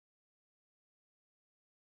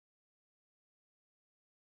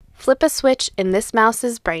Flip a switch in this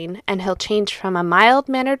mouse's brain and he'll change from a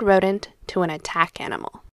mild-mannered rodent to an attack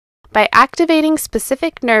animal. By activating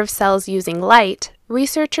specific nerve cells using light,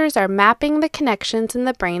 researchers are mapping the connections in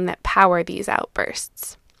the brain that power these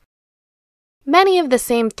outbursts. Many of the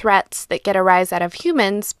same threats that get a rise out of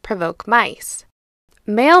humans provoke mice.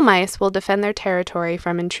 Male mice will defend their territory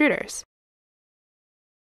from intruders.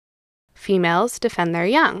 Females defend their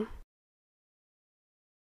young.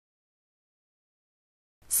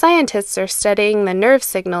 Scientists are studying the nerve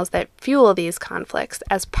signals that fuel these conflicts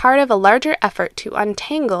as part of a larger effort to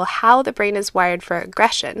untangle how the brain is wired for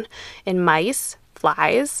aggression in mice,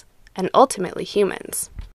 flies, and ultimately humans.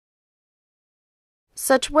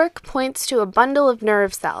 Such work points to a bundle of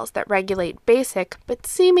nerve cells that regulate basic but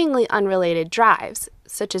seemingly unrelated drives,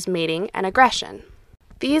 such as mating and aggression.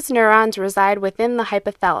 These neurons reside within the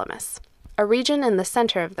hypothalamus, a region in the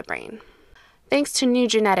center of the brain. Thanks to new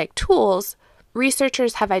genetic tools,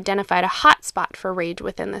 researchers have identified a hotspot for rage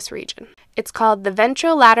within this region. It's called the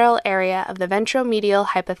ventrolateral area of the ventromedial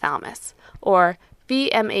hypothalamus, or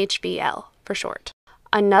VMHvl for short.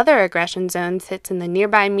 Another aggression zone sits in the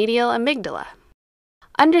nearby medial amígdala.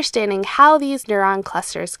 Understanding how these neuron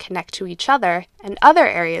clusters connect to each other and other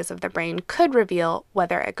areas of the brain could reveal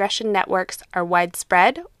whether aggression networks are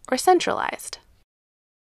widespread or centralized.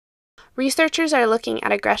 Researchers are looking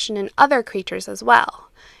at aggression in other creatures as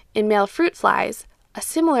well. In male fruit flies, a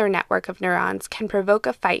similar network of neurons can provoke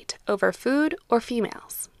a fight over food or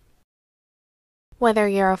females. Whether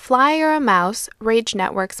you're a fly or a mouse, rage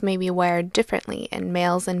networks may be wired differently in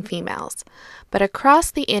males and females, but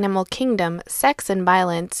across the animal kingdom, sex and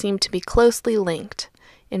violence seem to be closely linked.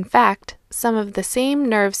 In fact, some of the same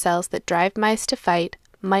nerve cells that drive mice to fight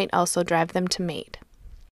might also drive them to mate.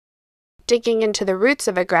 Digging into the roots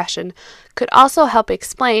of aggression could also help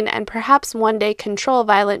explain and perhaps one day control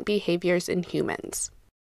violent behaviors in humans.